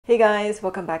Hey guys,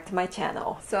 welcome back to my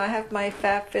channel. So I have my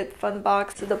FabFitFun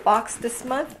box. So the box this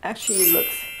month actually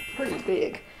looks pretty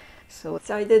big. So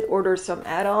I did order some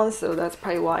add-ons, so that's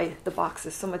probably why the box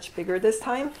is so much bigger this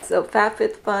time. So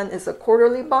FabFitFun is a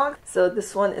quarterly box. So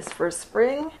this one is for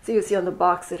spring. So you see on the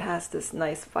box it has this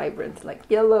nice vibrant like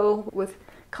yellow with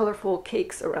colorful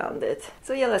cakes around it.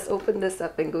 So yeah, let's open this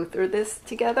up and go through this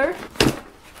together.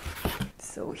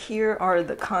 So here are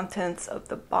the contents of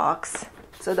the box.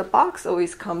 So the box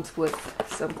always comes with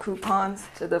some coupons.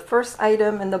 So the first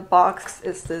item in the box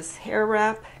is this hair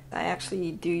wrap. I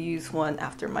actually do use one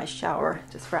after my shower,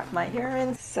 just wrap my hair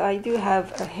in. So I do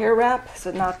have a hair wrap,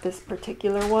 so not this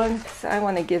particular one. So I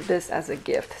want to give this as a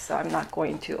gift, so I'm not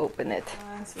going to open it.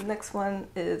 So the next one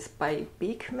is by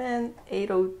Beekman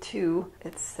 802.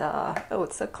 It's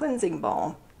a cleansing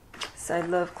balm. So I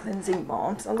love cleansing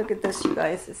balms. Oh, look at this, you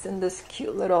guys. It's in this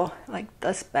cute little like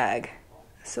dust bag.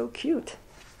 So cute.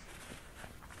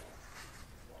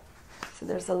 So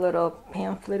there's a little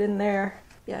pamphlet in there.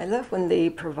 Yeah, I love when they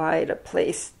provide a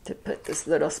place to put this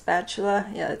little spatula.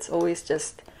 Yeah, it's always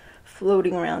just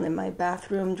floating around in my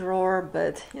bathroom drawer,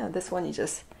 but yeah, this one you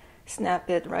just snap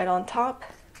it right on top.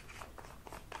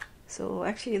 So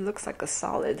actually it looks like a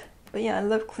solid. But yeah, I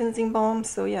love cleansing balms,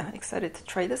 so yeah, excited to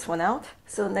try this one out.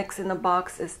 So next in the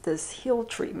box is this heel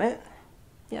treatment.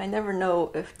 Yeah, I never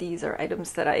know if these are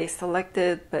items that I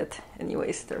selected, but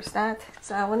anyways, there's that.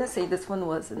 So I want to say this one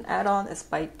was an add-on. It's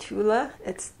by Tula.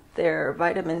 It's their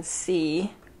vitamin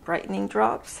C brightening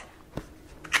drops.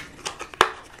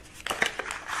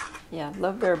 Yeah,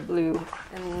 love their blue.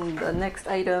 And the next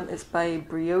item is by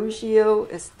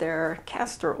Briogeo. It's their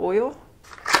castor oil.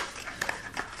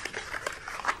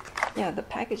 Yeah, the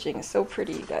packaging is so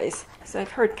pretty, you guys. So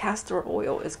I've heard castor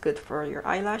oil is good for your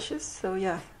eyelashes, so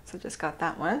yeah. So just got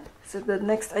that one. So the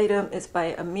next item is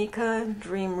by Amika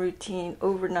Dream Routine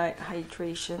Overnight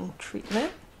Hydration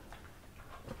Treatment.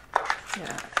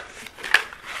 Yeah.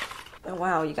 Oh,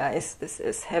 wow, you guys, this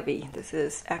is heavy. This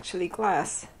is actually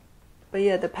glass. But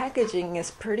yeah, the packaging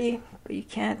is pretty, but you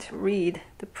can't read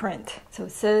the print. So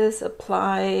it says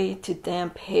apply to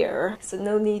damp hair. So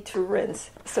no need to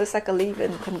rinse. So it's like a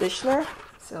leave-in conditioner.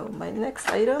 So my next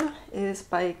item is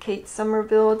by Kate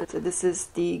Somerville. So this is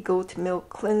the goat milk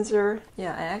cleanser.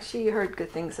 Yeah, I actually heard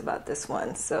good things about this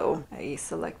one, so I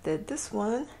selected this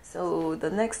one. So the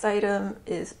next item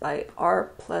is by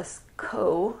R Plus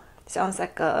Co. Sounds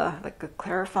like a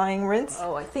clarifying rinse.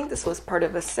 Oh, I think this was part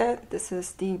of a set. This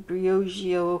is the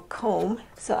Briogeo comb.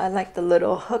 So I like the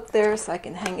little hook there so I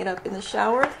can hang it up in the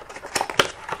shower.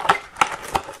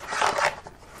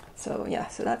 So yeah,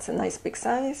 so that's a nice big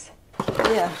size.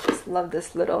 Yeah, just love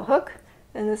this little hook.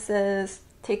 And it says,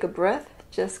 take a breath,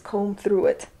 just comb through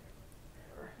it.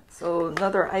 So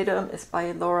another item is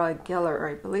by Laura Geller,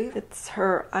 I believe. It's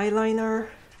her eyeliner.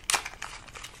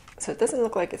 So it doesn't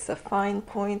look like it's a fine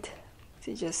point.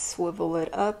 So you just swivel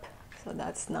it up. So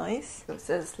that's nice. So it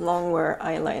says longwear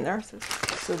eyeliner.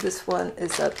 So this one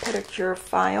is a pedicure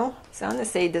file. So I'm gonna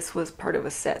say this was part of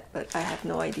a set, but I have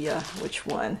no idea which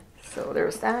one. So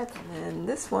there's that. And then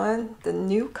this one, the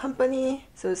new company.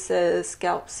 So it says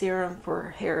scalp serum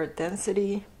for hair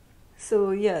density.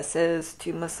 So yeah, it says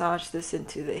to massage this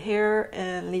into the hair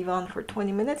and leave on for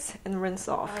 20 minutes and rinse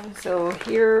off. So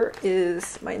here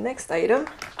is my next item.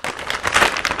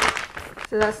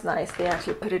 So that's nice. They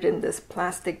actually put it in this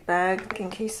plastic bag in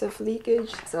case of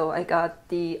leakage. So I got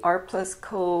the R Plus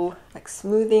Co like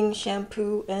smoothing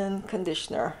shampoo and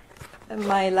conditioner. And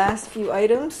my last few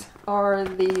items are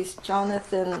these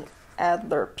Jonathan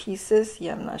Adler pieces.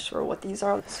 Yeah, I'm not sure what these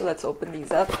are. So let's open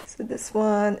these up. So this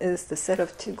one is the set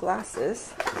of 2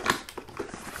 glasses.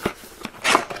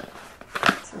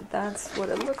 So that's what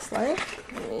it looks like.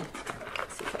 Let me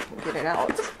see if I can get it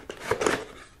out.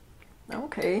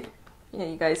 Okay. Yeah,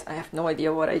 you guys, I have no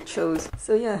idea what I chose.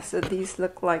 So yeah, so these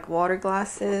look like water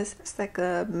glasses. It's like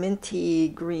a minty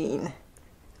green.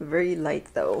 Very light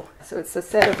though. So it's a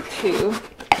set of 2.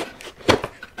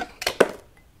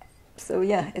 So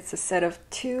yeah, it's a set of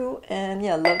 2, and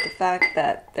yeah, love the fact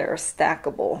that they're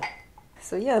stackable.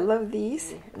 So yeah, love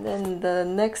these. And then the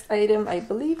next item, I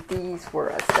believe these were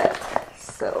a set.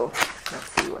 So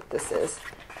let's see what this is.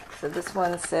 So this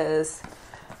one says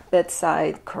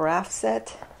bedside carafe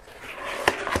set.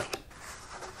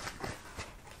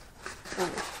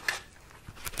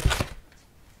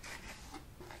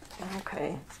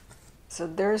 Okay, so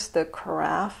there's the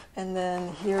carafe, and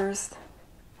then here's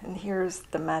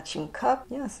the matching cup.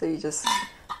 Yeah, so you just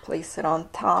place it on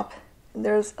top. And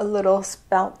there's a little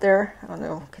spout there. I don't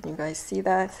know, can you guys see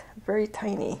that? Very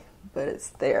tiny, but it's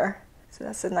there. So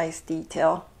that's a nice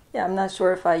detail. Yeah, I'm not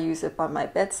sure if I use it by my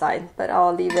bedside, but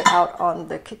I'll leave it out on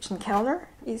the kitchen counter.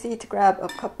 Easy to grab a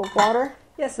cup of water.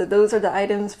 Yeah, so those are the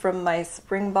items from my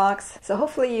spring box. So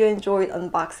hopefully you enjoyed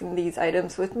unboxing these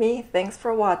items with me. Thanks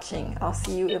for watching. I'll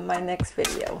see you in my next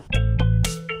video.